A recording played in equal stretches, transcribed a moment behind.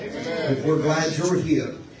But we're glad you're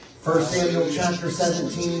here. 1 Samuel chapter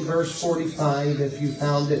 17, verse 45. If you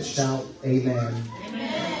found it, shout amen.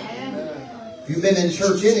 Amen. If you've been in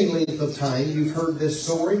church any length of time, you've heard this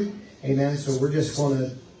story. Amen. So we're just going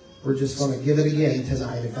to give it again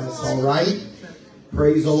tonight, if that's all right.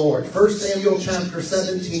 Praise the Lord. 1 Samuel chapter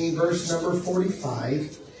 17, verse number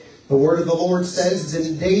 45. The word of the Lord says,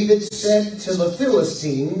 Then David said to the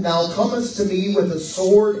Philistine, Thou comest to me with a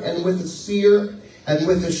sword and with a spear and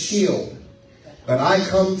with a shield. But I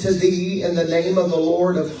come to thee in the name of the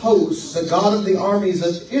Lord of hosts, the God of the armies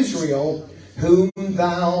of Israel, whom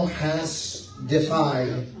thou hast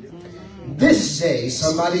defied. This day,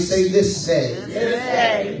 somebody say this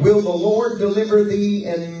day, will the Lord deliver thee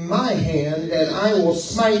in my hand, and I will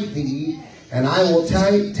smite thee, and I will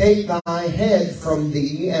take thy head from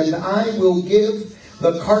thee, and I will give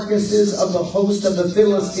the carcasses of the host of the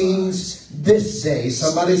Philistines this day.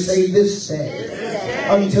 Somebody say this day.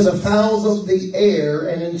 Unto the fowls of the air,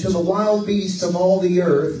 and unto the wild beasts of all the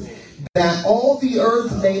earth, that all the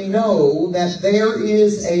earth may know that there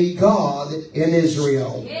is a God in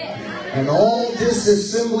Israel. And all this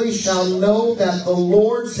assembly shall know that the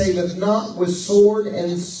Lord saveth not with sword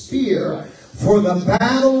and spear, for the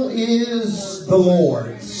battle is the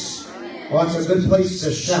Lord's. Well, that's a good place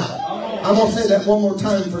to shout. I'm going to say that one more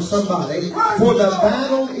time for somebody. For the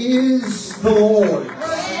battle is the Lord's,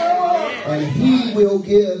 and He will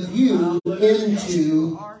give you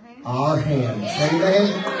into our hands.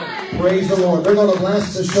 Amen. Praise the Lord. They're going to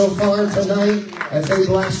blast the shofar tonight. As they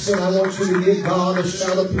blast it, I want you to give God a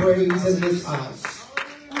shout of praise in this house.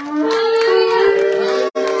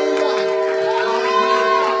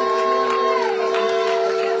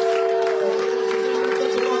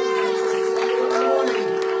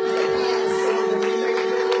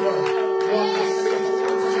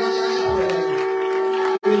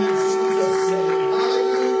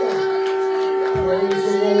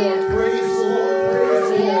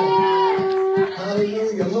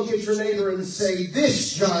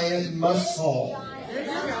 This giant must fall. I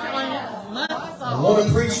want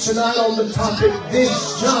to preach tonight on the topic,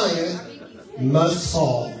 this giant must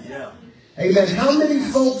fall. Amen. How many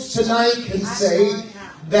folks tonight can say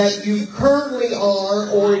that you currently are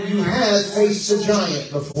or you have faced a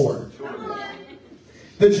giant before?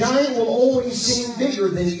 The giant will always seem bigger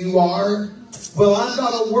than you are. Well, I've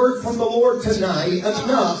got a word from the Lord tonight.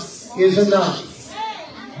 Enough is enough.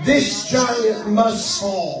 This giant must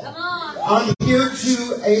fall. I'm here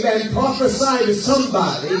to, amen, prophesy to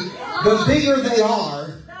somebody. The bigger they are,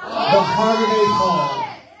 the harder they fall.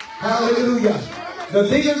 Hallelujah. The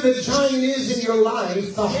bigger the giant is in your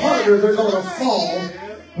life, the harder they're going to fall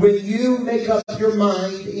when you make up your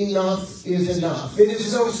mind enough is enough. It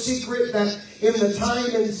is no secret that in the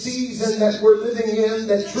time and season that we're living in,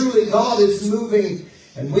 that truly God is moving.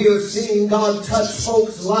 And we are seeing God touch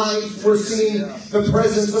folks' lives. We're seeing the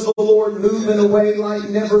presence of the Lord move in a way like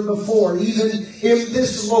never before. Even in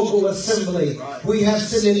this local assembly, we have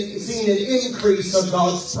seen an increase of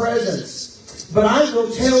God's presence. But I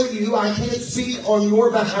will tell you, I can't speak on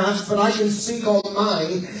your behalf, but I can speak on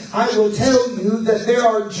mine. I will tell you that there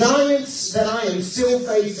are giants that I am still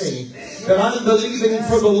facing, that I'm believing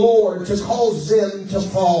for the Lord to cause them to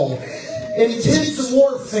fall. Intense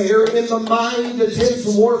warfare in the mind, intense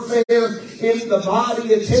warfare in the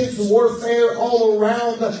body, intense warfare all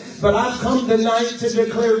around. But I've come tonight to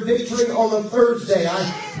declare victory on a Thursday.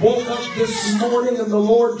 I woke up this morning and the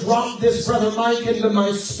Lord dropped this, Brother Mike, into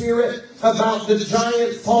my spirit about the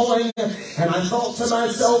giant falling. And I thought to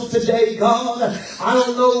myself today, God, I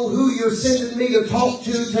don't know who you're sending me to talk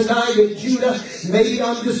to tonight in Judah. Maybe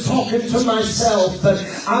I'm just talking to myself. But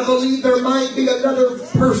I believe there might be another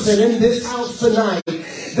person in this house tonight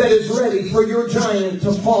that is ready for your giant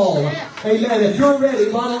to fall. Amen. If you're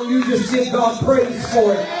ready, why don't you just give God praise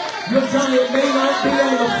for it? Your giant may not be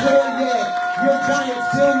on the floor yet. Your giant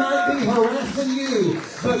still might be harassing you.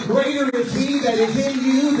 But greater is He that is in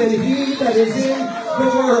you than he that is in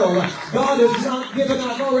the world. God has not given,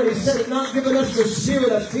 I've already said it, not given us the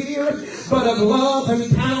spirit of fear, but of love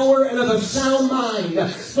and power and of a sound mind.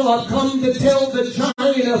 So I've come to tell the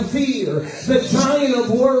giant of fear, the giant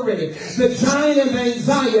of worry, the giant of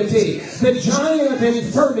anxiety, the giant of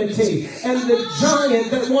infirmity, and the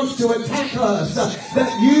giant that wants to attack us,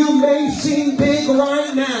 that you may seem big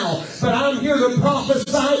right now, but I'm here to prophesy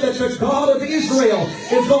that the God of Israel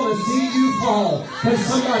is going to see you fall. Can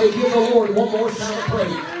somebody give the Lord one more shout of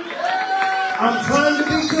praise? I'm trying to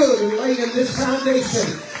be good and lay in this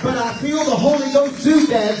foundation, but I feel the Holy Ghost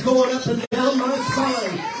doodads going up and down my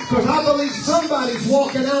spine, because I believe somebody's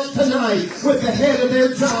walking out tonight with the head of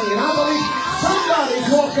their giant. I believe somebody's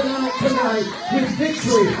walking out tonight with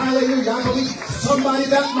victory. Hallelujah. I believe somebody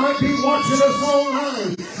that might be watching us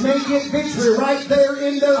online may get victory right there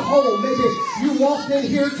in their home. Maybe you walked in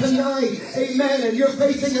here tonight, amen, and you're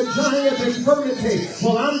facing a giant infirmity.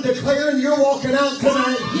 Well, I'm declaring you're walking out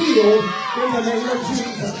tonight healed in the name of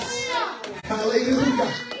Jesus.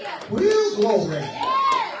 Hallelujah. Real glory.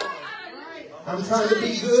 I'm trying to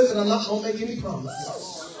be good, but I'm not going to make any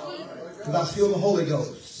promises because I feel the Holy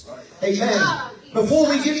Ghost. Amen. Before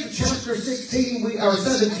we get to chapter 16 or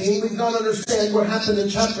 17, we've got to understand what happened in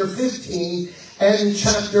chapter 15 and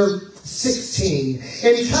chapter 16.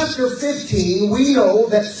 In chapter 15, we know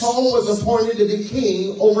that Saul was appointed to be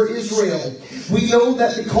king over Israel. We know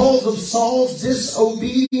that because of Saul's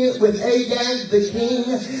disobedience with Agag the king,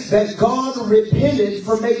 that God repented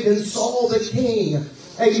for making Saul the king.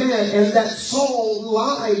 Amen. And that Saul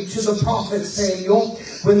lied to the prophet Samuel.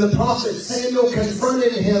 When the prophet Samuel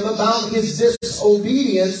confronted him about his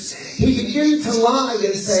disobedience, he began to lie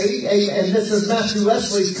and say, and this is Matthew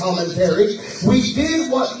Wesley's commentary, we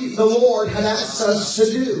did what the Lord had asked us to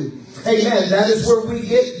do. Amen. That is where we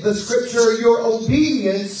get the scripture, your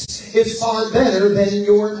obedience is far better than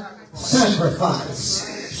your sacrifice.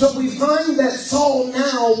 So we find that Saul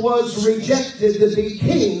now was rejected to be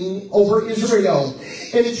king over Israel.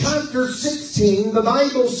 In chapter 16, the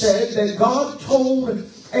Bible said that God told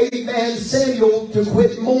Samuel to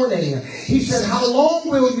quit mourning. He said, how long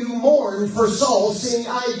will you mourn for Saul, seeing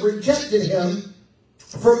I've rejected him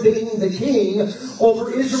from being the king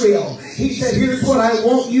over Israel? He said, here's what I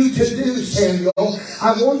want you to do, Samuel.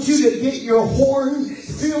 I want you to get your horn,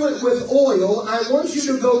 fill it with oil. I want you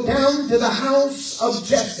to go down to the house of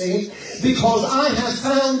Jesse, because I have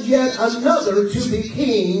found yet another to be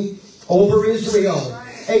king over Israel.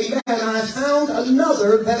 Amen. I found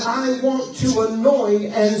another that I want to anoint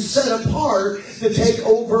and set apart to take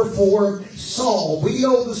over for Saul. We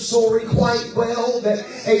know the story quite well that,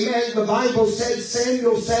 amen, the Bible said,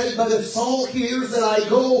 Samuel said, but if Saul hears that I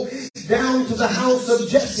go down to the house of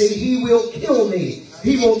Jesse, he will kill me.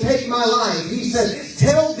 He will take my life. He said,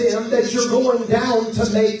 tell them that you're going down to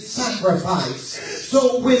make sacrifice.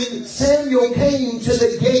 So when Samuel came to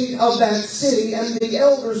the gate of that city and the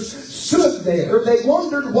elders stood there, they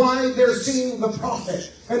wondered why they're seeing the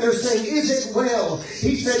prophet. And they're saying, is it well?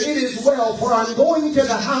 He said, it is well, for I'm going to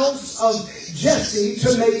the house of Jesse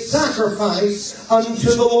to make sacrifice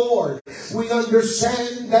unto the Lord. We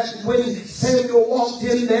understand that when Samuel walked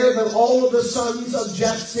in there, that all of the sons of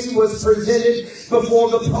Jesse was presented before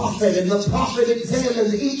the prophet. And the prophet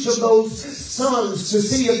examined each of those sons to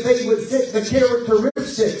see if they would fit the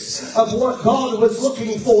characteristics of what God was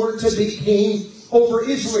looking for to be king over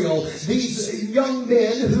Israel. These young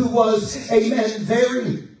men who was, amen,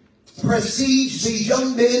 very prestige, these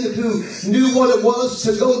young men who knew what it was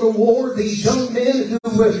to go to war, these young men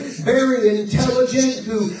who were very intelligent,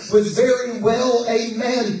 who was very well,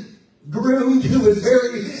 amen, groomed, who was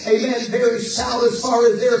very, amen, very stout as far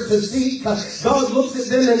as their physique. God looks at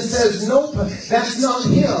them and says, nope, that's not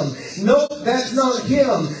him. Nope, that's not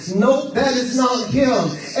him. Nope, that is not him.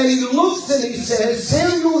 And he looks and he says,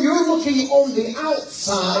 Samuel, you're looking on the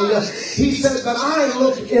outside. He said, but I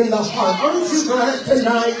look in the heart. Aren't you glad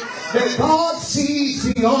tonight that God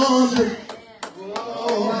sees beyond?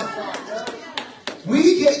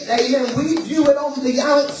 We get, amen, we view it on the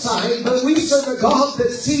outside, but we serve a God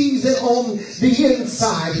that sees it on the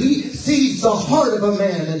inside. He sees the heart of a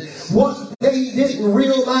man. And what they didn't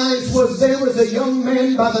realize was there was a young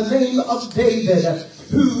man by the name of David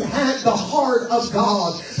who had the heart of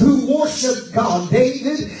God, who worshiped God.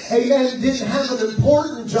 David, amen, didn't have an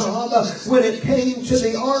important job when it came to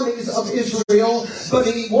the armies of Israel, but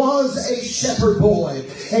he was a shepherd boy.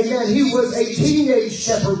 Amen. He was a teenage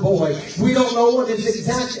shepherd boy. We don't know what his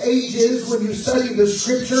exact age is when you study the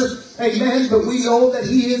scripture. Amen. But we know that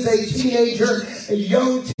he is a teenager, a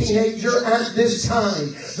young teenager at this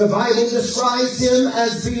time. The Bible describes him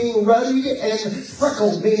as being ruddy and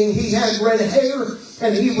freckled, meaning he had red hair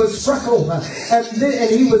and he was freckled, and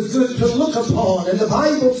he was good to look upon. And the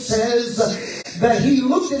Bible says that he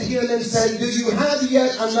looked at him and said, do you have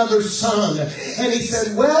yet another son? And he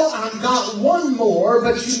said, well, I've got one more,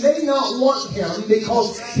 but you may not want him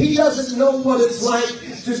because he doesn't know what it's like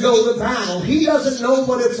to go to battle. He doesn't know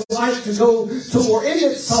what it's like to go to war.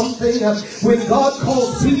 Isn't it something when God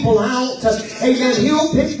calls people out, amen,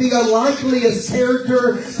 he'll pick the unlikeliest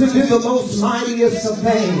character to do the most mightiest of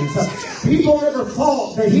things. People never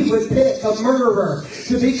thought that he would pick a murderer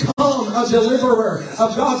to become a deliverer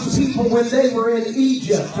of God's people when they were in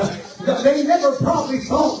Egypt. They never probably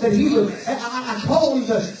thought that he would. I call him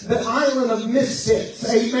the island of misfits.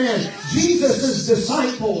 Amen. Jesus'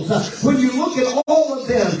 disciples, when you look at all of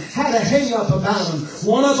them, had a hang up about them.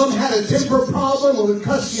 One of them had a temper problem and would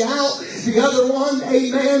cuss you out. The other one,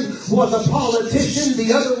 amen, was a politician.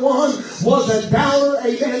 The other one was a doubter.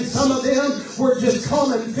 Amen. Some of them were just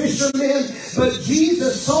common fishermen. But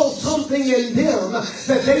Jesus saw something in them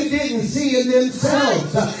that they didn't see in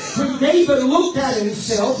themselves. When David looked at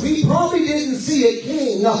himself, he probably didn't see a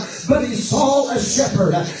king, but he saw a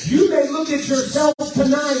shepherd. You may look at yourself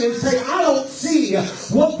tonight and say, I don't see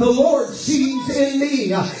what the Lord sees in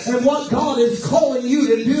me and what God is calling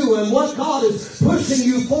you to do and what God is pushing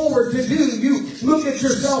you forward to do. You look at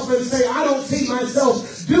yourself and say, I don't see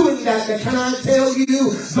myself doing that. But can I tell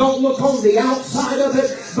you, don't look on the outside of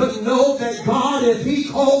it, but know that God, if He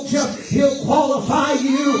called you, He'll qualify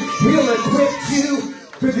you, He'll equip you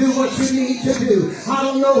to do what you need to do. I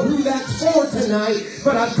don't know who that's for tonight,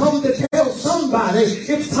 but I've come to tell somebody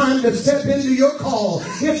it's time to step into your call.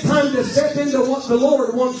 It's time to step into what the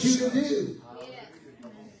Lord wants you to do.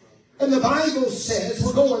 And the Bible says,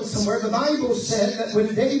 we're going somewhere, the Bible said that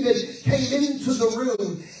when David came into the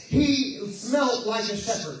room, he smelled like a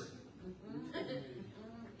shepherd.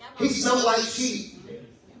 He smelled like sheep.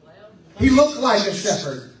 He looked like a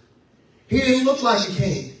shepherd. He didn't look like a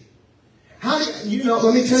king. Let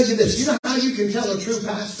me tell you this. You know how you can tell a true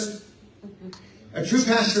pastor? A true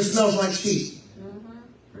pastor smells like sheep.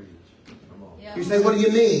 You say, what do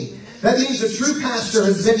you mean? That means a true pastor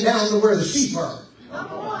has been down to where the sheep are.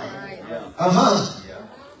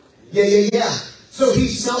 Yeah. So he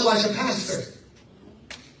smelled like a pastor.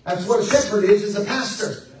 That's what a shepherd is a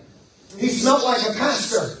pastor. He smelled like a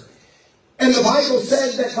pastor. And the Bible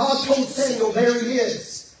said that God told Samuel, there he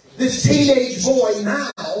is. This teenage boy now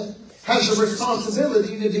has the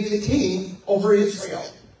responsibility to be the king over Israel.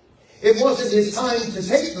 It wasn't his time to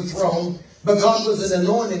take the throne, but God was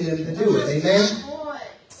anointing him to do it. Amen?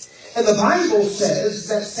 And the Bible says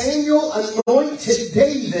that Samuel anointed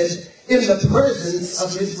David in the presence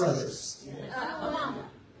of his brothers.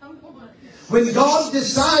 When God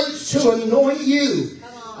decides to anoint you,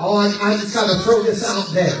 I just got to throw this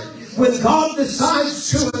out there. When God decides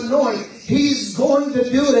to anoint, He's going to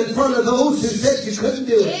do it in front of those who said you couldn't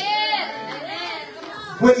do it.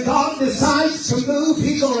 When God decides to move,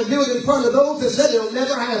 He's going to do it in front of those that said it'll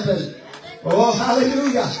never happen. Oh,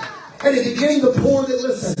 hallelujah. And He began to pour it.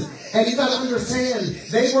 Listen, and you got to understand,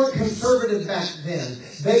 they weren't conservative back then.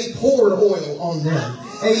 They poured oil on them.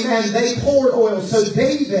 Amen. They poured oil. So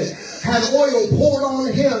David had oil poured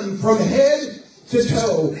on him from head to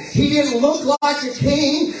toe. He didn't look like a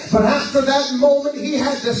king, but after that moment, he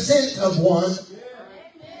had the scent of one.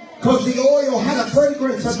 Because the oil had a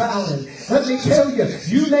fragrance about it. Let me tell you,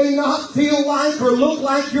 you may not feel like or look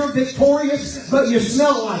like you're victorious, but you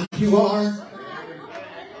smell like you are.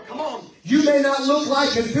 Come on. You may not look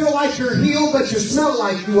like and feel like you're healed, but you smell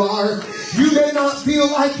like you are. You may not feel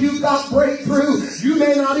like you've got breakthrough. You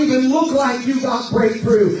may not even look like you got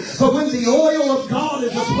breakthrough. But when the oil of God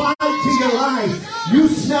is applied to your life, you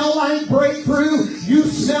smell like breakthrough. You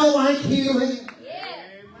smell like healing.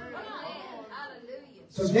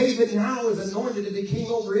 So David now is anointed to be king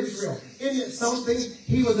over Israel. Isn't it something?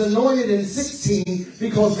 He was anointed in 16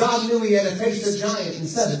 because God knew he had to face a giant in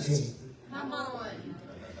 17. Come on.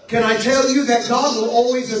 Can I tell you that God will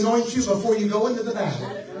always anoint you before you go into the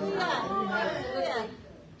battle?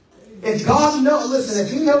 If God knows, listen,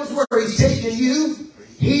 if He knows where He's taking you,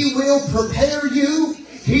 He will prepare you.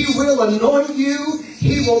 He will anoint you.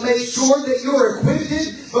 He will make sure that you're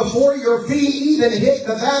equipped before your feet even hit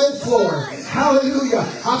the battle floor. Hallelujah.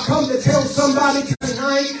 I've come to tell somebody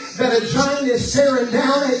tonight that a giant is staring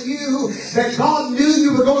down at you, that God knew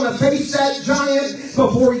you were going to face that giant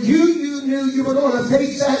before you knew you were going to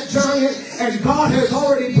face that giant, and God has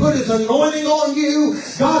already put His anointing on you.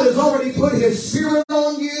 God has already put His Spirit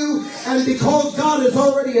on you, and because God has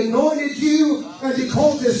already anointed you, and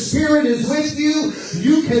because His Spirit is with you,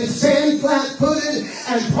 you can stand flat-footed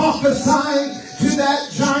and prophesy to that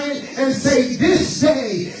giant and say, this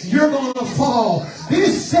day you're going to fall.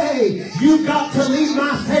 This day you've got to leave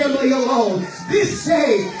my family alone. This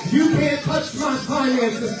day you can't touch my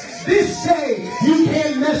finances. This day you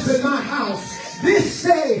can't mess with my house. This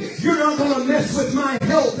day you're not going to mess with my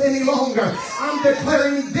health any longer. I'm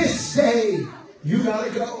declaring this day you got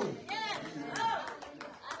to go.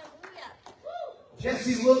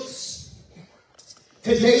 Jesse looks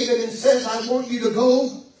to David and says, I want you to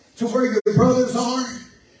go to where your brothers are.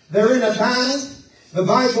 They're in a battle. The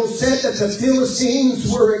Bible said that the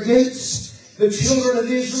Philistines were against the children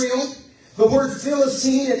of Israel. The word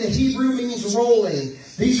Philistine in the Hebrew means rolling.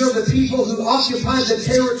 These are the people who occupied the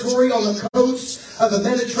territory on the coast of the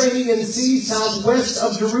Mediterranean Sea southwest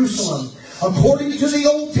of Jerusalem. According to the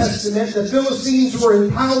Old Testament, the Philistines were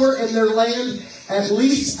in power in their land at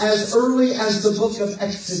least as early as the book of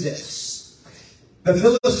Exodus. The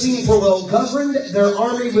Philistines were well governed. Their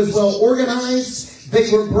army was well organized.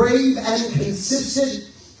 They were brave and consistent,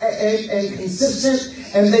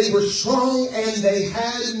 and they were strong, and they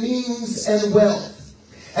had means and wealth.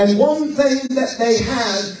 And one thing that they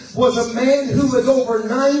had was a man who was over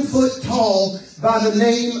 9 foot tall by the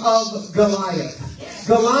name of Goliath.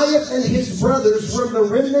 Goliath and his brothers were the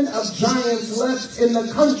remnant of giants left in the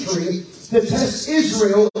country to test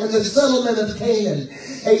Israel and the settlement of Canaan.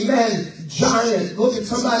 Amen. Giant. Look at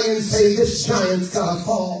somebody and say, this giant's got to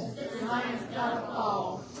fall.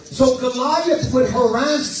 So Goliath would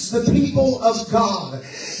harass the people of God.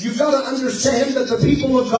 You've got to understand that the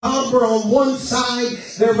people of God were on one side.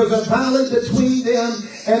 There was a valley between them.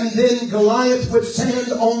 And then Goliath would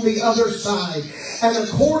stand on the other side. And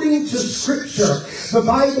according to Scripture, the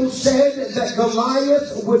Bible said that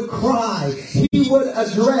Goliath would cry. He would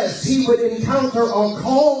address. He would encounter or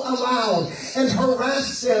call aloud and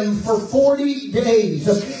harass them for 40 days.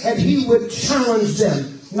 And he would challenge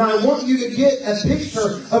them. Now, I want you to get a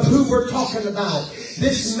picture of who we're talking about.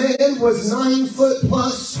 This man was 9 foot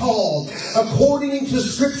plus tall, according to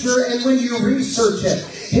Scripture, and when you research it,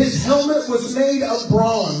 his helmet was made of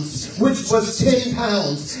bronze, which was 10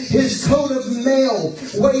 pounds. His coat of mail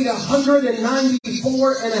weighed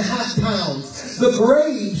 194.5 pounds. The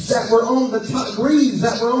greaves that were on the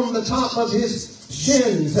top of his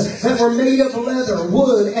shins that were made of leather,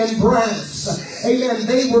 wood, and brass. Amen.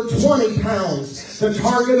 They were 20 pounds. The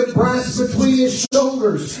target of brass between his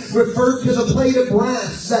shoulders referred to the plate of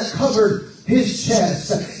brass that covered his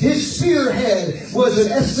chest. His spearhead was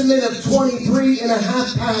an estimate of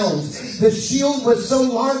 23.5 pounds. The shield was so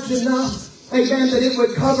large enough, amen, that it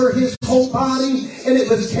would cover his whole body, and it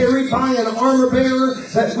was carried by an armor bearer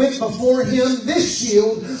that went before him. This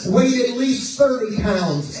shield weighed at least 30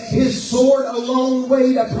 pounds. His sword alone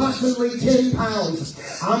weighed approximately 10 pounds.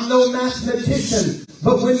 I'm no mathematician,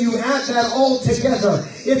 but when you add that all together,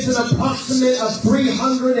 it's an approximate of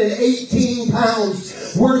 318 pounds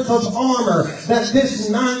worth of armor that this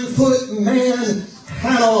 9 foot man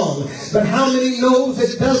had on. But how many knows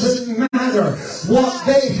it doesn't matter what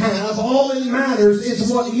they have? All it matters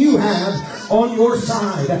is what you have on your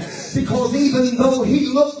side. Because even though he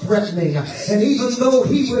looked threatening, and even though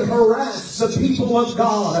he would harass the people of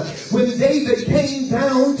God, when David came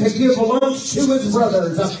down to give lunch to his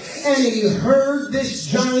brothers, and he heard this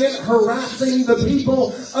giant harassing the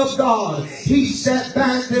people of God, he stepped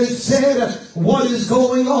back and said, what is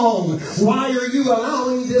going on? Why are you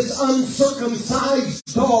allowing this uncircumcised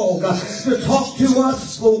dog to talk to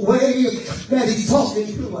us the way that he's talking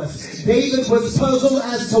to us? David was puzzled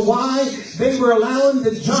as to why they were allowing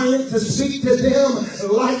the giant to speak to them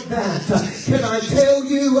like that. Can I tell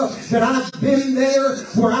you that I've been there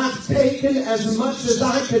where I've taken as much as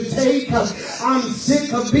I could take? I'm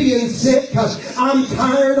sick of being sick. I'm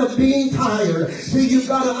tired of being tired. So you've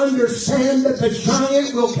got to understand that the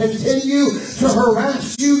giant will continue to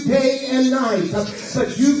harass you day and night.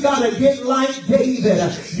 But you've got to get like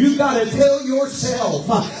David. You've got to tell yourself,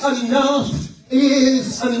 enough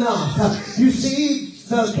is enough. You see,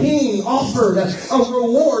 the king offered a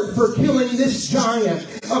reward for killing this giant.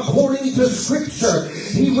 According to Scripture,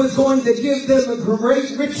 he was going to give them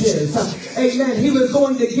great riches. Amen. He was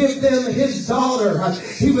going to give them his daughter.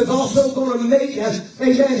 He was also going to make,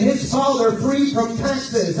 amen, his father free from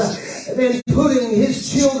taxes. And putting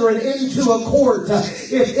his children into a court.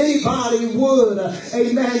 If anybody would,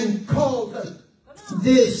 amen, call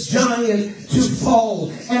this giant to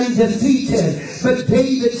fall and defeated. But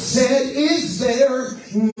David said, is there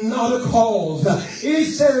not a cause?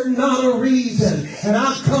 Is there not a reason? And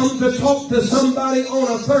I've come to talk to somebody on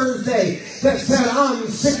a Thursday that said, I'm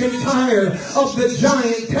sick and tired of the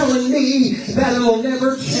giant telling me that it'll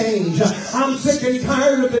never change. I'm sick and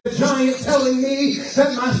tired of the giant telling me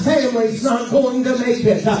that my family's not going to make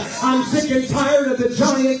it. I'm sick and tired of the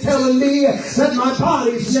giant telling me that my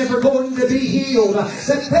body's never going to be healed.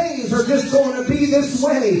 That things are just going to be this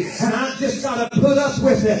way. And I've just got to put up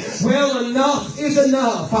with it. Well, enough is enough.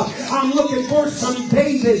 I'm looking for some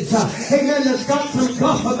Davids, amen, that's got some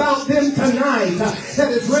guff about them tonight, that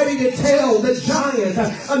is ready to tell the giant,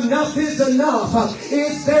 enough is enough.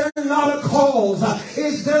 Is there not a cause?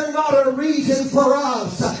 Is there not a reason for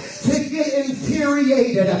us to get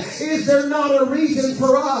infuriated? Is there not a reason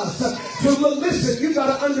for us listen, you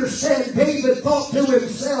got to understand, David thought to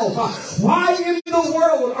himself, why in the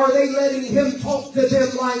world are they letting him talk to them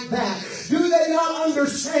like that? Do they not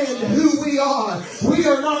understand who we are? We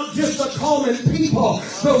are not just a common people,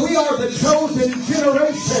 but we are the chosen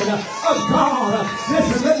generation of God.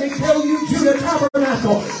 Listen, let me tell you, Judah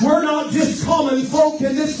Tabernacle, we're not just common folk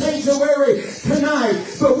in this sanctuary tonight,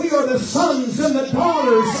 but we are the sons and the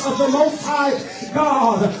daughters of the Most High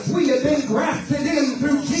God. We have been grafted in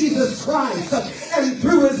through Jesus Christ and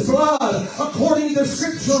through His blood. According to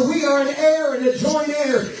Scripture, we are an heir and a joint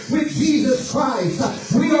heir with Jesus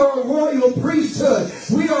Christ. We are a royal priesthood.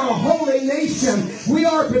 We are a holy nation. We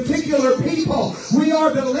are a particular people. We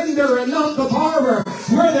are the lender and not the borrower.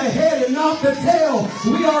 We're the head and not the tail.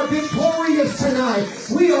 We are victorious tonight.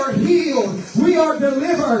 We are healed. We are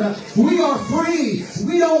delivered. We are free.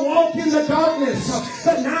 We don't walk in the darkness,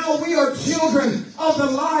 but now we are children of the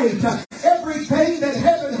light. Everything that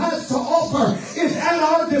heaven has to offer is at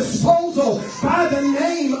our disposal by the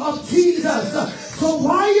name of Jesus. So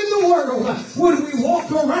why in the world would we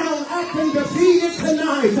walk around acting defeated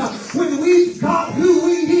tonight when we've got who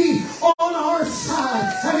we need on our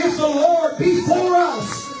side? And if the Lord be for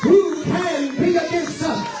us, who can be against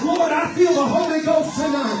us? Lord, I feel the Holy Ghost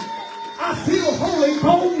tonight. I feel holy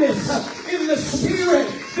boldness in the Spirit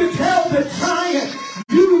to tell the giant,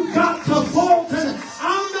 you've got to fall tonight.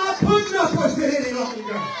 I'm not putting up with it any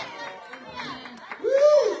longer.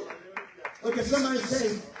 Woo! Look at somebody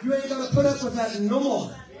say, you ain't going to put up with that no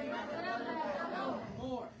more.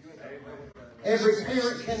 Every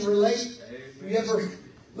parent can relate. You ever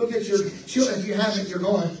look at your children, if you haven't, you're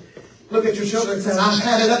going. Look at your children and say, I've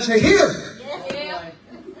had it up to here.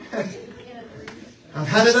 I've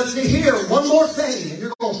had it up to here. One more thing, and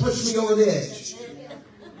you're going to push me over the edge.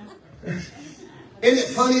 Isn't it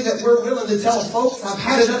funny that we're willing to tell folks, I've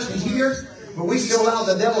had it up to here, but we still allow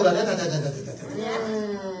the devil to...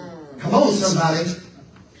 Come on, somebody.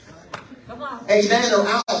 Come on. Amen or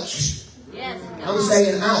ouch. Yes. I'm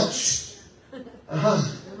saying ouch.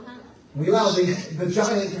 We allow the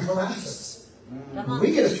giant to harass us.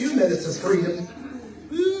 We get a few minutes of freedom.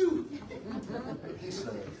 Woo.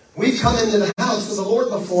 We've come into the house of the Lord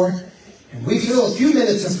before, and we feel a few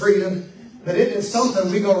minutes of freedom, but it is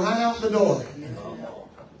something we go right out the door.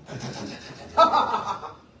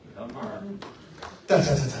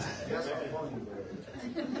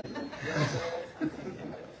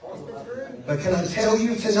 But can I tell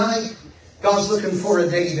you tonight, God's looking for a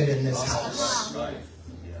David in this house.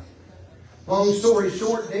 Long story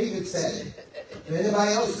short, David said, if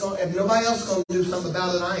nobody else going to do something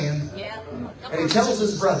about it, I am. And he tells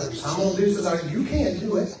his brothers, I'm going to do something. You can't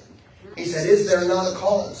do it. He said, is there not a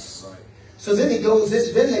cause? So then he goes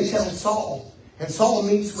in, then they tell Saul. And Saul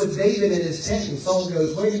meets with David in his tent, and Saul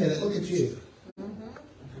goes, wait a minute, look at you.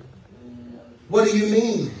 What do you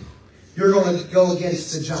mean you're going to go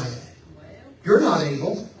against the giant? You're not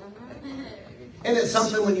able. And it's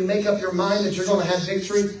something when you make up your mind that you're going to have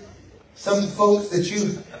victory. Some folks that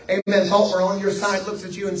you, amen, thought were on your side looks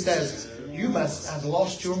at you and says, you must have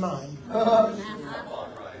lost your mind. But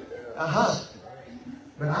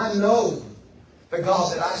I know the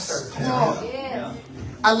God that I serve.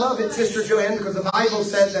 I love it, Sister Joanne, because the Bible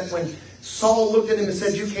said that when Saul looked at him and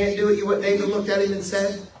said, you can't do it, you what David looked at him and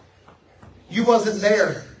said? You wasn't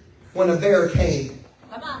there when a bear came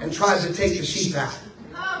and tried to take the sheep out.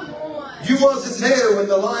 You wasn't there when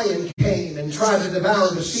the lion came and tried to devour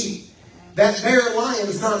the sheep. That bear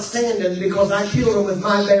lion's not standing because I killed him with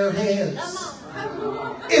my bare hands.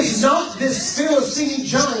 It's not this Philistine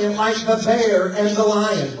giant like the bear and the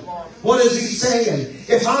lion. What is he saying?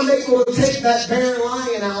 If I'm able to take that bear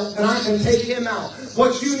lion out, then I can take him out.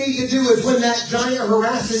 What you need to do is when that giant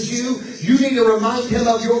harasses you, you need to remind him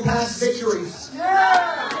of your past victories.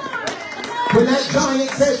 When that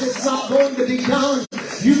giant says it's not going to be done,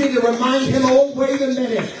 you need to remind him, oh, wait a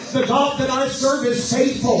minute. The God that I serve is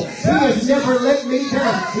faithful. He has never let me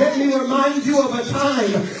down. Let me remind you of a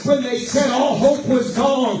time when they said all hope was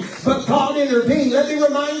gone, but God intervened. Let me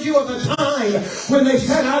remind you of a time when they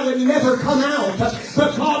said I would never come out,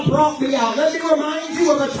 but God brought me out. Let me remind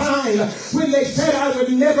you of a time when they said I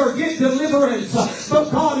would never get deliverance,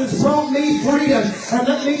 but God has brought me freedom. And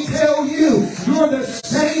let me tell you, you're the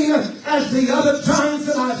same as the other giants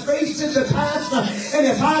that I faced in the past. And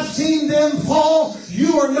if I've seen them fall,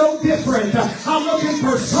 you are no different. I'm looking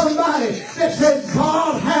for somebody that says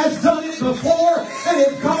God has done it before, and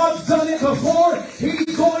if God's done it before,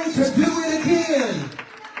 He's going to do it again.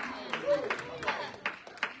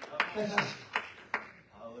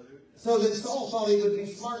 So that Saul thought he would be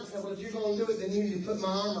smart and said, well, if you're going to do it, then you need to put my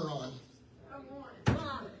armor on.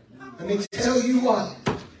 Let me tell you what.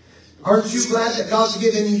 Aren't you glad that God's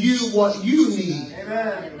given you what you need?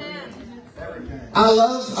 Amen. I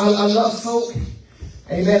love folk.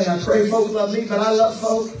 Amen. And I pray folk love me, but I love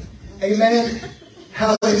folk. Amen.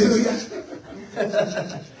 Hallelujah.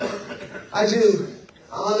 I do.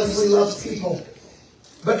 I honestly love people.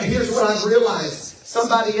 But here's what I've realized.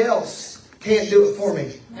 Somebody else can't do it for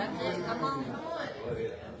me. Come on.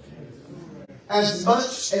 As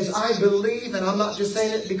much as I believe, and I'm not just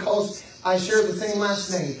saying it because I share the same last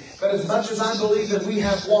name, but as much as I believe that we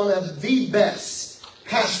have one of the best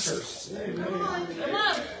pastors,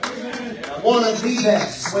 one of the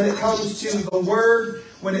best when it comes to the Word,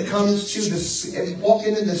 when it comes to the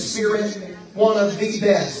walking in the Spirit, one of the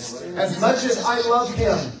best. As much as I love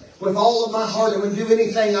him with all of my heart and would do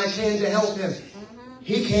anything I can to help him,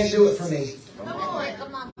 he can't do it for me. Come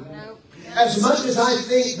on. No. As much as I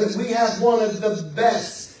think that we have one of the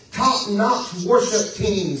best, top-notch worship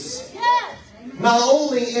teams, not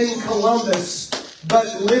only in Columbus, but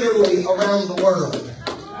literally around the world.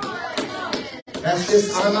 That's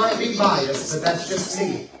just, I might be biased, but that's just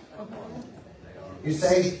me. You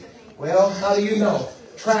say, well, how do you know?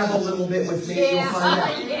 Travel a little bit with me, you'll find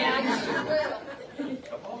out.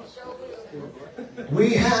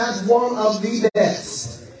 We have one of the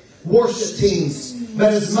best worship teams,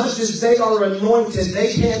 but as much as they are anointed,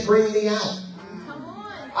 they can't bring me out.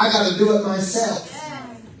 I got to do it myself.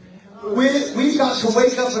 We've got to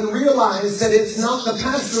wake up and realize that it's not the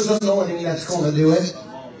pastor's anointing that's going to do it.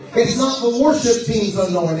 It's not the worship team's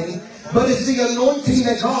anointing, but it's the anointing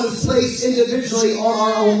that God has placed individually on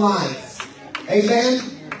our own lives. Amen?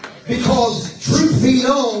 Because, truth be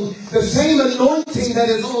known, the same anointing that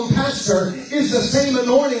is on pastor is the same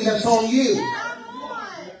anointing that's on you.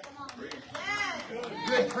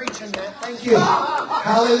 Good preaching, Matt. Thank you.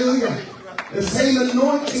 Hallelujah. The same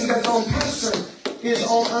anointing that's on pastor is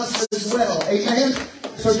on us as well. Amen?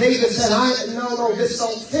 So David said, no, this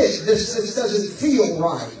don't fit. This doesn't feel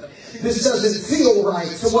right. This doesn't feel right.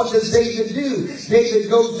 So what does David do? David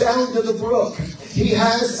goes down to the brook. He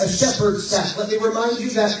has a shepherd's staff. Let me remind you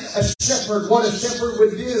that what a shepherd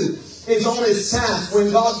would do is on his staff,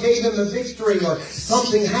 when God gave him a victory or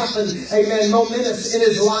something happened, amen, momentous in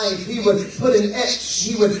his life, he would put an etch,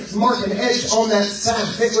 he would mark an etch on that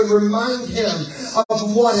staff. It would remind him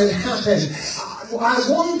of what had happened. I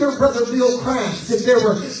wonder, Brother Bill Crafts, if there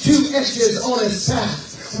were two etches on his staff.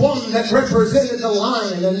 One that represented the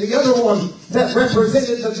lion and the other one that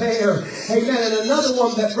represented the bear. Amen. And another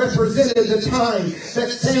one that represented the time that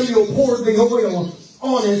Samuel poured the oil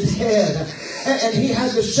on his head. And he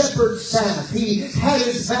had the shepherd's staff. He had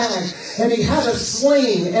his bag. And he had a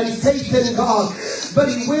sling and faith in God. But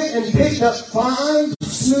he went and picked up 5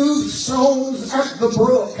 smooth stones at the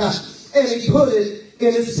brook. And he put it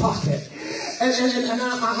in his pocket. And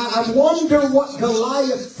I wonder what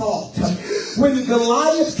Goliath thought when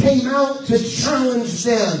Goliath came out to challenge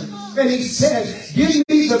them. And he said, give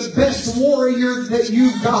me the best warrior that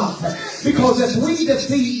you've got. Because if we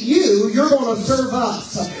defeat you, you're going to serve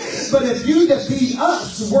us. But if you defeat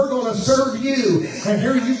us, we're going to serve you. And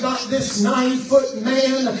here you got this 9-foot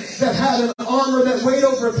man that had an armor that weighed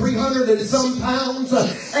over 300 and some pounds.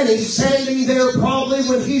 And he's standing there probably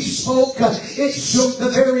when he spoke. It shook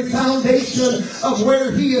the very foundation of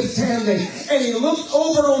where he is standing. And he looks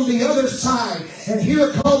over on the other side. And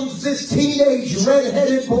here comes this teenage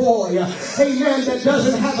red-headed boy. Amen. That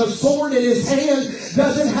doesn't have a sword in his hand.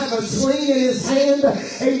 Doesn't have a sling in his hand.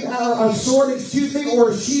 A sword, or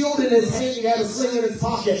a shield in his hand. He had a sling in his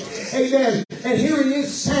pocket. Amen. And here he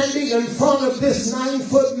is standing in front of this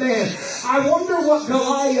 9-foot man. I wonder what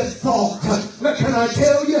Goliath thought. But can I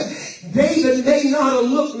tell you, David may not have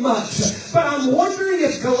looked much. But I'm wondering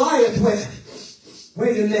if Goliath went,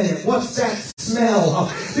 wait a minute, what's that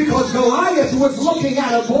smell? Because Goliath was looking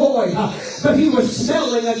at a boy, but he was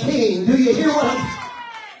smelling a king. Do you hear what I'm...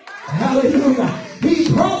 Hallelujah.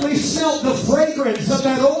 He probably smelled the fragrance of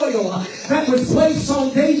that oil that was placed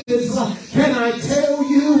on David's life. Can I tell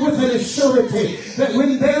you with an assurity that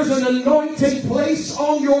when there's an anointing placed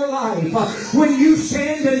on your life, when you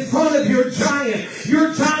stand in front of your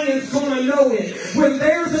giant's going to know it. When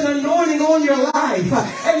there's an anointing on your life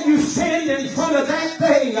and you stand in front of that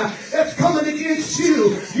thing that's coming against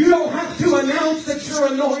you, you don't have to announce that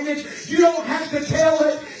you're anointed. You don't have to tell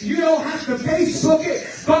it. You don't have to Facebook it.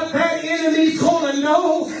 But that enemy's going to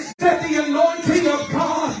know that the anointing of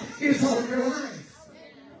God is on your life.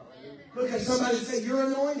 Look at somebody and say, you're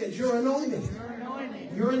anointed. You're anointed.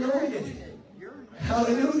 You're anointed.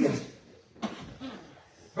 Hallelujah.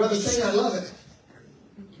 Brother Shane, I love it.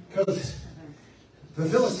 Because the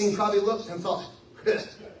Philistine probably looked and thought,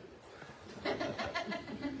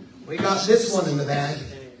 we got this one in the bag.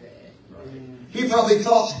 He probably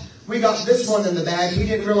thought, we got this one in the bag. He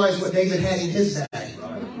didn't realize what David had in his bag.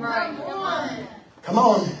 Right. Come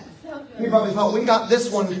on. He probably thought, we got this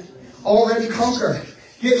one already conquered.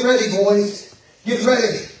 Get ready, boys. Get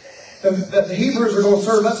ready. The Hebrews are going to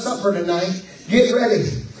serve us supper tonight. Get ready.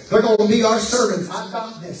 They're going to be our servants. I've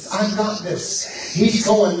got this. I've got this. He's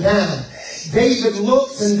going down. David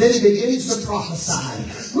looks and then begins to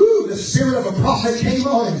prophesy. Woo, the spirit of a prophet came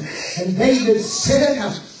on him. And David said,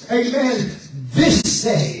 amen, this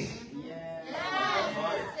day.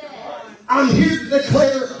 I'm here to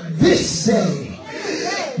declare this day.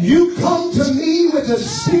 You come to me with a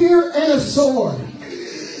spear and a sword.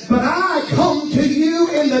 But I come to you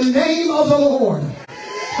in the name of the Lord,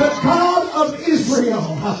 the God of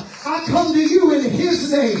Israel. I come to you in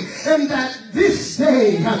His name, and that this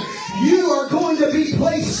day you are going to be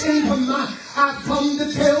placed into my... I've come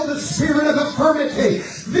to tell the spirit of infirmity,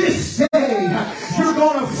 this day you're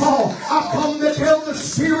going to fall. I've come to tell the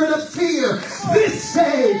spirit of fear, this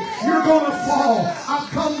day you're going to fall. I've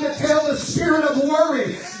come to tell the spirit of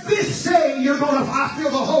worry, this day you're going to... I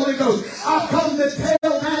feel the Holy Ghost. I've come to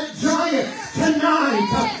tell that giant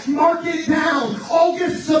tonight, mark it down,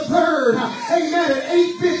 August the 3rd, amen, at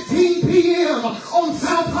 8:15 p.m. on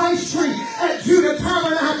South High Street at Judah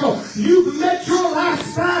Tabernacle. You've met your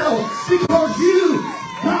last battle because you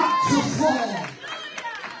got to fall.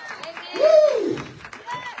 Woo!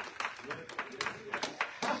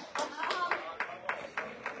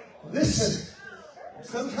 Listen,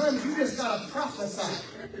 sometimes you just got to prophesy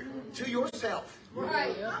to yourself.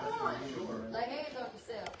 Right. Lay hands on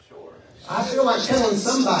yourself. I feel like telling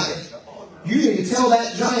somebody, you need to tell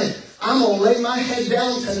that giant, I'm going to lay my head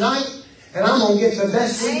down tonight and I'm going to get the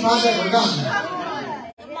best sleep I've ever gotten.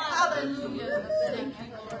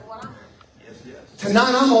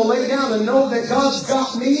 Tonight I'm going to lay down and know that God's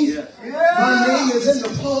got me. My name is in the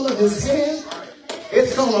palm of His hand.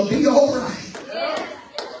 It's going to be all right.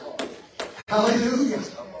 Hallelujah.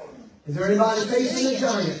 Is there anybody facing a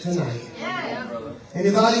giant tonight?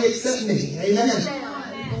 Anybody except me? Amen.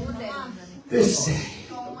 This day.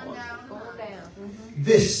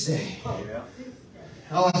 This day.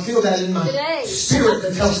 Oh, I feel that in my spirit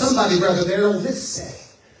to tell somebody, brother, there on this day.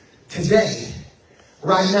 Today.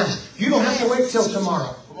 Right now. You don't have to wait till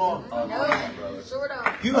tomorrow.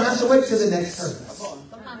 You don't have to wait till the next service.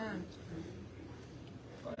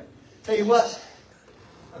 Tell you what.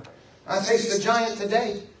 I faced a giant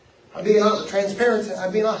today. I'm being honest, transparent. I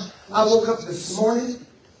woke up this morning.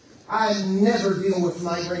 I never deal with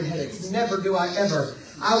migraine headaches. Never do I ever.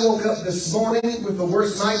 I woke up this morning with the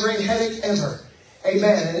worst migraine headache ever.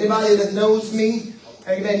 Amen. Anybody that knows me,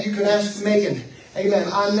 amen, you can ask Megan. Amen.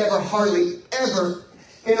 I never hardly ever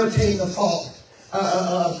entertain the thought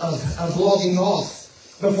of logging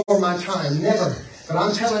off before my time. Never. But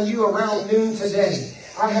I'm telling you, around noon today,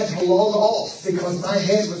 I had to log off because my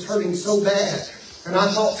head was hurting so bad. And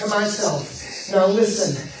I thought to myself, now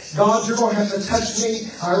listen, God, you're going to have to touch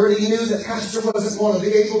me. I already knew that Pastor wasn't going to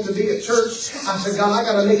be able to be at church. I said, God, I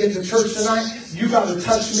got to make it to church tonight. You got to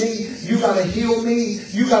touch me. You got to heal me.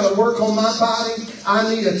 You got to work on my body.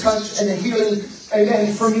 I need a touch and a healing,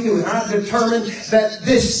 amen, from you. And I've determined that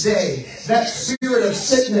this day, that spirit of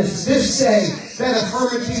sickness, this day, that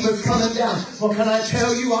infirmity was coming down. Well, can I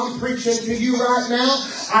tell you, I'm preaching to you right now.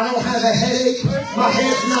 I don't have a headache. My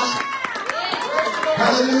head's not...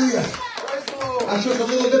 Hallelujah. I took a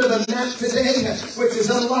little bit of a nap today, which is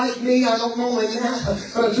unlike me. I don't normally nap,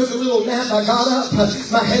 but I took a little nap. I got up.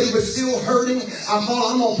 My head was still hurting. I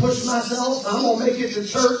thought, I'm going to push myself. I'm going to make it to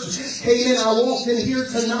church. Came in. I walked in here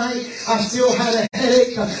tonight. I still had a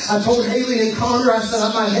headache. I told Haley and Connor, I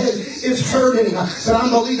said, my head is hurting. But I'm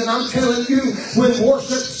believing, I'm telling you, when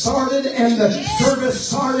worship started and the service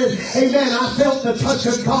started, amen, I felt the touch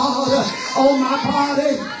of God on my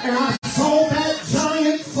body, and I saw that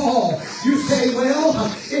giant fall. You say,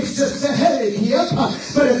 well, it's just a headache. Yep.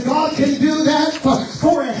 But if God can do that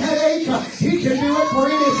for a headache, He can do it for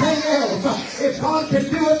anything else. If God can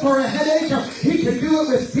do it for a headache, He can do it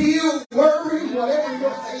with fear, worry, whatever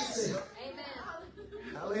you're facing. Amen.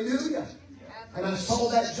 Hallelujah. And I saw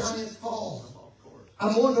that giant fall.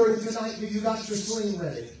 I'm wondering tonight, do you got your sling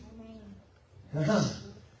ready?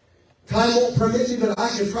 Time won't permit me, but I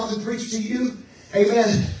could probably preach to you,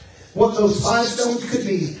 amen, what those 5 stones could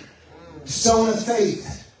be. The stone of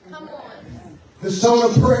faith. The stone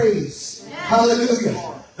of praise.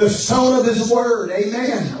 Hallelujah. The stone of His word.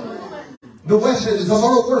 Amen. The weapons of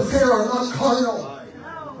our warfare are not carnal,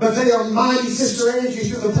 but they are mighty, Sister Angie,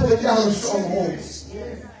 through the pulling down of strongholds.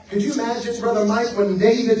 Could you imagine, Brother Mike, when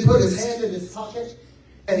David put his hand in his pocket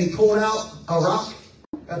and he pulled out a rock,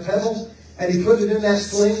 a pebble, And he put it in that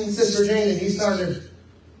sling, Sister Jane, and he started.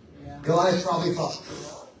 Goliath probably thought.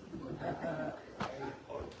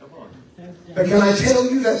 But can I tell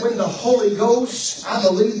you that when the Holy Ghost, I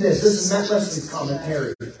believe this is Matt Leslie's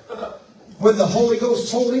commentary. When the Holy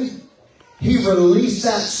Ghost told him, he released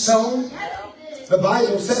that stone. The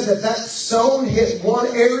Bible said that that stone hit one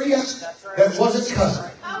area that wasn't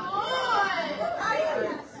covered.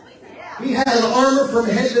 He had an armor from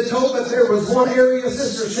head to toe, but there was one area,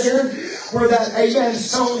 Sister Sharon, where that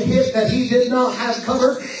stone hit that he did not have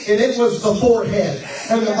covered, and it was the forehead.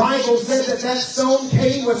 And the Bible said that that stone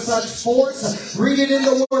came with such force. Read it in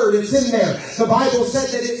the Word. It's in there. The Bible said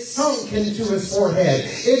that it sunk into his forehead.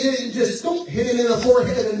 It didn't just hit him in the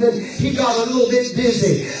forehead and then he got a little bit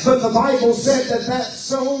dizzy. But the Bible said that that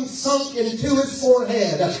stone sunk into his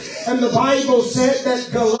forehead. And the Bible said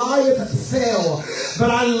that Goliath fell.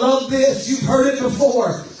 But I love this. You've heard it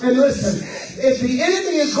before. And listen, if the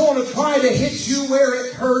enemy is going to try to hit you where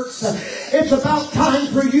it hurts, it's about time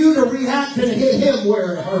for you to react and hit him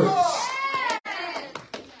where it hurts.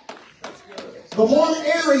 The one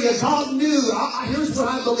area God knew, here's what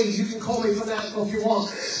I believe. You can call me fanatical if you want.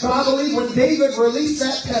 But I believe when David released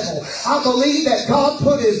that pebble, I believe that God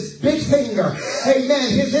put his big finger, amen,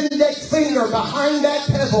 his index finger behind that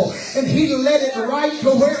pebble, and he led it right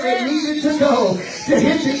to where it needed to go, to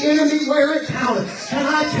hit the enemy where it counted. Can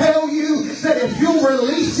I tell you that if you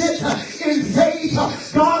release it in faith,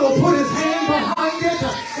 God will put his hand behind it.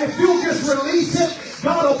 If you just release it,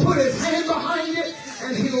 God will put his hand behind it,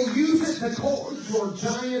 and he'll use it to cause your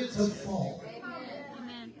giant to fall.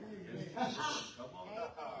 Amen.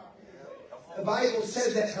 The Bible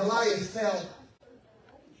said that Goliath fell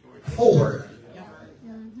forward.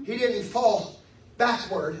 He didn't fall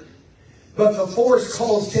backward, but the force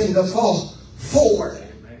caused him to fall forward.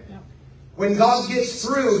 When God gets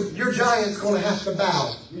through, your giant's going to have to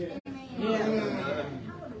bow.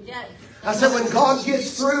 I said, when God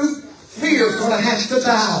gets through, fear's going to have to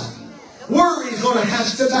bow. Worry's going to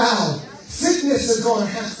have to bow. Sickness is going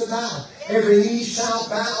to have to bow. Every knee shall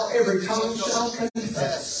bow. Every tongue shall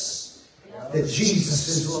confess that Jesus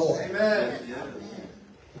is Lord. Amen.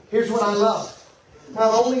 Here's what I love.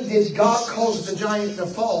 Not only did God cause the giant to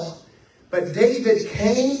fall, but David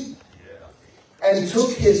came and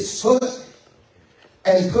took his foot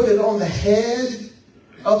and put it on the head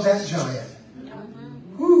of that giant.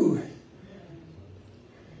 Whew.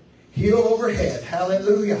 Heel over head.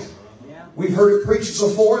 Hallelujah. We've heard it preached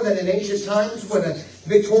before that in ancient times when a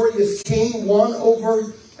victorious king won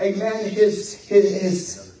over a man, his king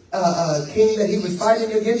that he was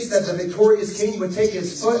fighting against, that the victorious king would take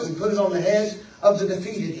his foot and put it on the head of the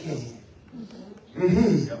defeated king.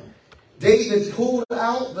 David pulled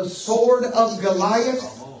out the sword of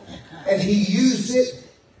Goliath and he used it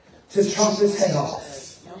to chop his head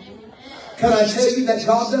off. Can I tell you that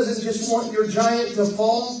God doesn't just want your giant to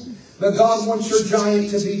fall, but God wants your giant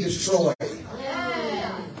to be destroyed.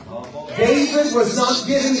 David was not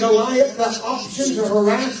giving Goliath the option to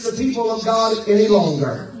harass the people of God any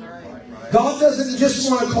longer. God doesn't just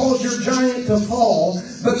want to cause your giant to fall,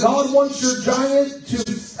 but God wants your giant to,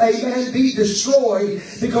 amen, be destroyed,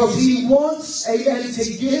 because he wants, amen, to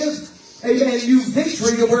give, amen, you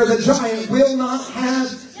victory to where the giant will not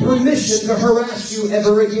have permission to harass you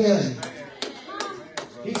ever again.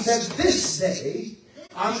 He said, this day,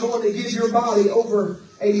 I'm going to give your body over,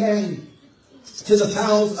 amen, to the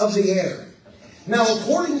fowls of the air. Now,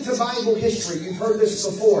 according to Bible history, you've heard this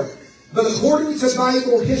before, but according to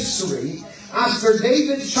Bible history, after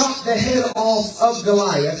David chopped the head off of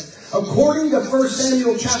Goliath, according to 1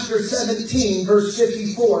 Samuel chapter 17, verse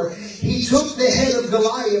 54, he took the head of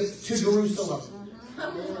Goliath to Jerusalem.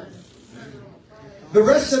 The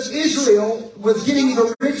rest of Israel was getting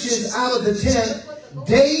the riches out of the tent.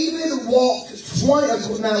 David walked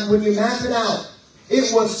 20, now when you map it out,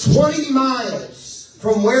 it was 20 miles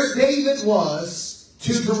from where David was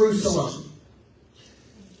to Jerusalem.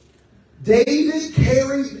 David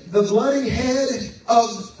carried the bloody head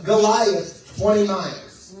of Goliath 20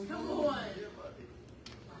 miles.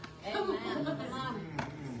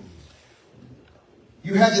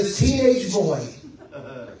 You had this teenage boy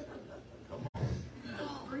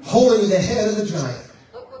holding the head of the giant.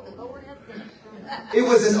 It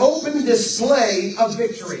was an open display of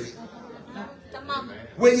victory.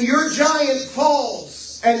 When your giant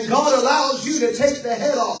falls and God allows you to take the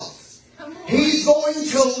head off, He's going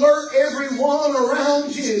to alert everyone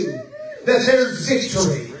around you that there's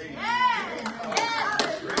victory.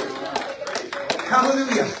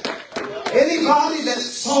 Hallelujah. Anybody that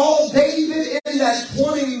saw David in that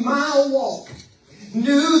 20-mile walk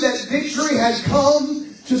knew that victory had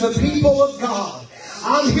come to the people of God.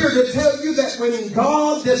 I'm here to tell you that when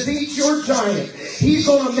God defeats your giant, He's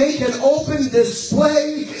going to make an open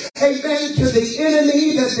display, amen, to the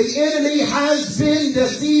enemy, that the enemy has been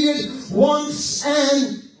defeated once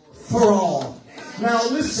and for all. Now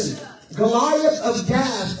listen, Goliath of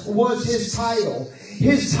Gath was his title.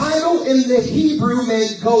 His title in the Hebrew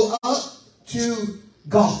meant go up to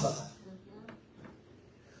Golgotha.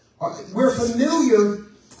 We're familiar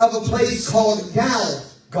of a place called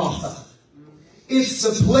Golgotha. It's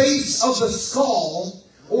the place of the skull,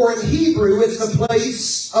 or in Hebrew, it's the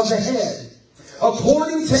place of the head.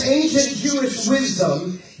 According to ancient Jewish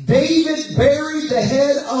wisdom, David buried the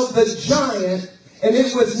head of the giant, and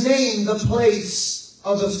it was named the place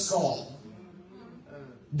of the skull.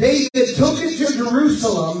 David took it to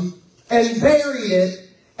Jerusalem and buried it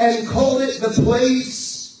and called it the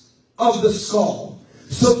place of the skull.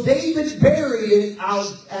 So David buried it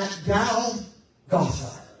out at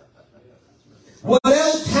Golgotha. What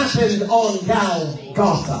else happened on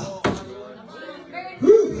Golgotha?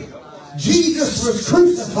 Whew. Jesus was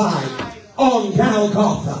crucified on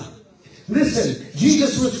Golgotha. Listen,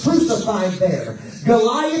 Jesus was crucified there.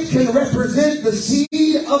 Goliath can represent the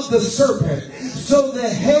seed of the serpent. So the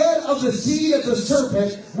head of the seed of the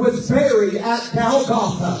serpent was buried at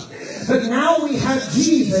Golgotha. But now we have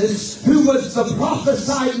Jesus, who was the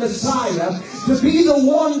prophesied Messiah, to be the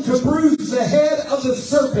one to bruise the head of the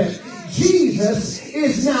serpent. Jesus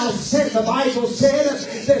is now sent. The Bible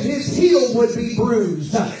said that his heel would be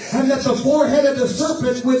bruised and that the forehead of the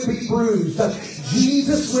serpent would be bruised.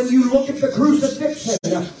 Jesus, when you look at the crucifixion,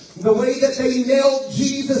 the way that they nailed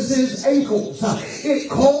Jesus' ankles, it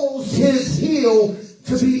caused his heel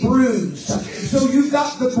to be bruised. So you've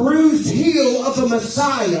got the bruised heel of the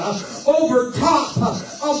Messiah over top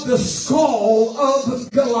of the skull of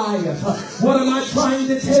Goliath. What am I trying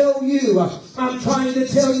to tell you? I'm trying to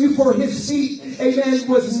tell you, for his feet, amen,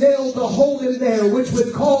 was nailed to hold him there, which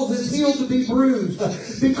would cause his heel to be bruised.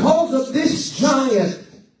 Because of this giant,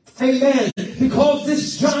 amen, because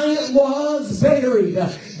this giant was buried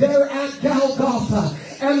there at Golgotha,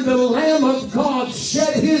 and the Lamb of God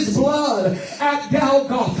shed his blood at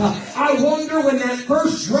Golgotha. I wonder when that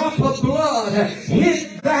first drop of blood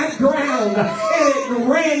hit that ground and it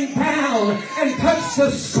ran down and touched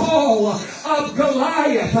the skull of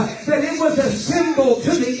Goliath, that it was a symbol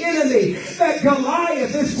to the enemy that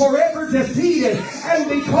Goliath is forever defeated. And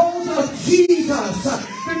because of Jesus,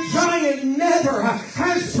 the giant never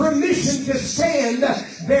has permission to stand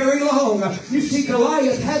very long. You see,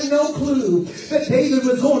 Goliath had no clue that David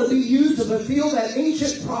was going to be used to fulfill that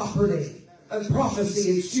ancient prophecy.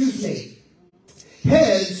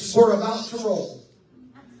 Heads were about to roll.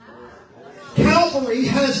 Calvary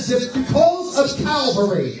because of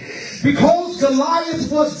Calvary, because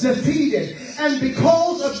Goliath was defeated, and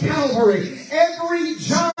because of Calvary, every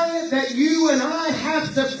giant that you and I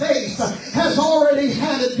have to face has already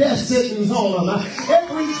had a death sentence on them.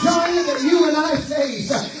 Every giant that you and I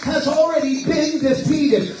face has already been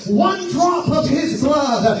defeated. One drop of his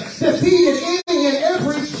blood defeated any and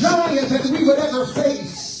every giant that we would ever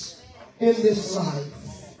face in this life.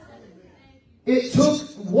 It took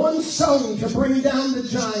one stone to bring down the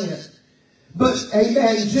giant. But,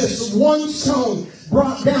 amen, just one stone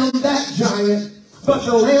brought down that giant. But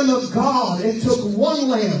the Lamb of God, it took one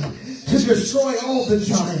lamb to destroy all the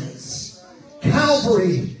giants.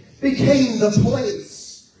 Calvary became the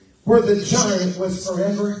place where the giant was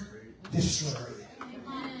forever destroyed.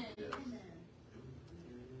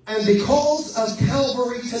 And because of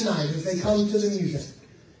Calvary tonight, as they come to the music,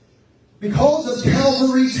 because of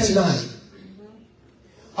Calvary tonight,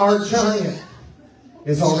 our giant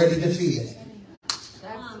is already defeated.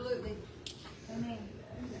 Absolutely.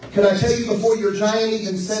 Can I tell you, before your giant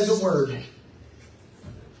even says a word,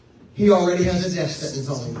 he already has a death sentence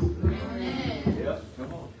on him.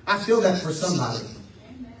 I feel that for somebody.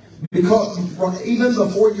 Because even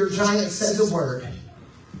before your giant says a word,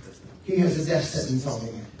 he has a death sentence on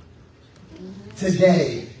him.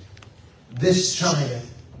 Today, this giant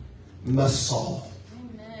must fall.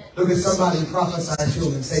 Look at somebody and prophesy to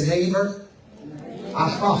him and say, neighbor,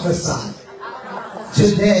 I prophesy.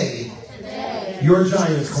 Today, your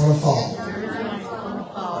giant's going to fall.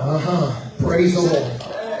 Praise the Lord.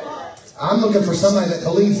 I'm looking for somebody that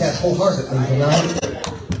believes that wholeheartedly tonight.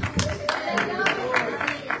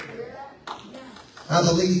 I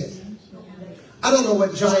believe it. I don't know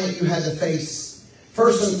what giant you had to face.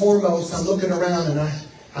 First and foremost, I'm looking around and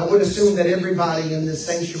I would assume that everybody in this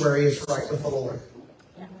sanctuary is right with the Lord.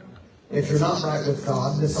 If you're not right with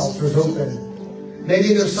God, this altar is open.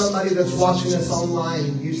 Maybe there's somebody that's watching us online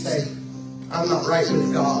and you say, I'm not right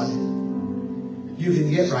with God. You can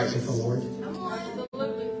get right with the Lord.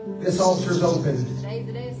 This altar's opened. Today's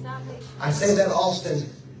the day of salvation. I say that often.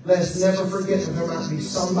 Let us never forget that there might be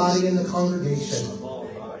somebody in the congregation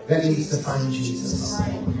that needs to find Jesus.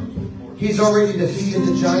 He's already defeated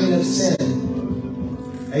the giant of sin.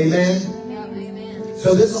 Amen? Yeah, amen.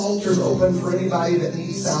 So this altar is open for anybody that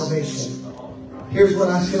needs salvation. Here's what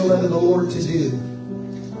I feel led of the Lord to do.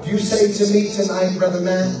 If you say to me tonight, Brother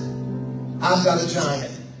Matt, I've got a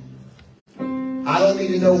giant. I don't need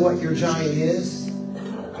to know what your giant is.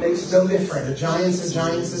 It makes no difference. A giant's a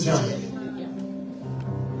giant's a giant.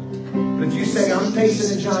 But if you say, I'm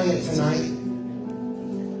facing a giant tonight,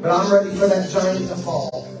 but I'm ready for that giant to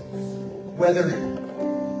fall. Whether,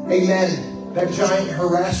 amen, that giant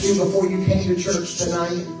harassed you before you came to church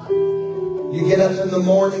tonight. You get up in the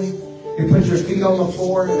morning, you put your feet on the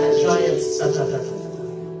floor, and that giant's...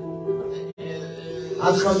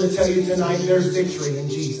 I've come to tell you tonight, there's victory in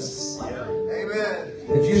Jesus. Amen.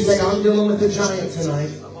 If you say, I'm dealing with a giant tonight,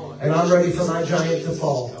 and I'm ready for my giant to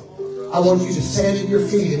fall, I want you to stand at your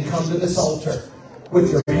feet and come to this altar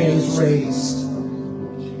with your hands raised.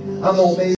 I'm going to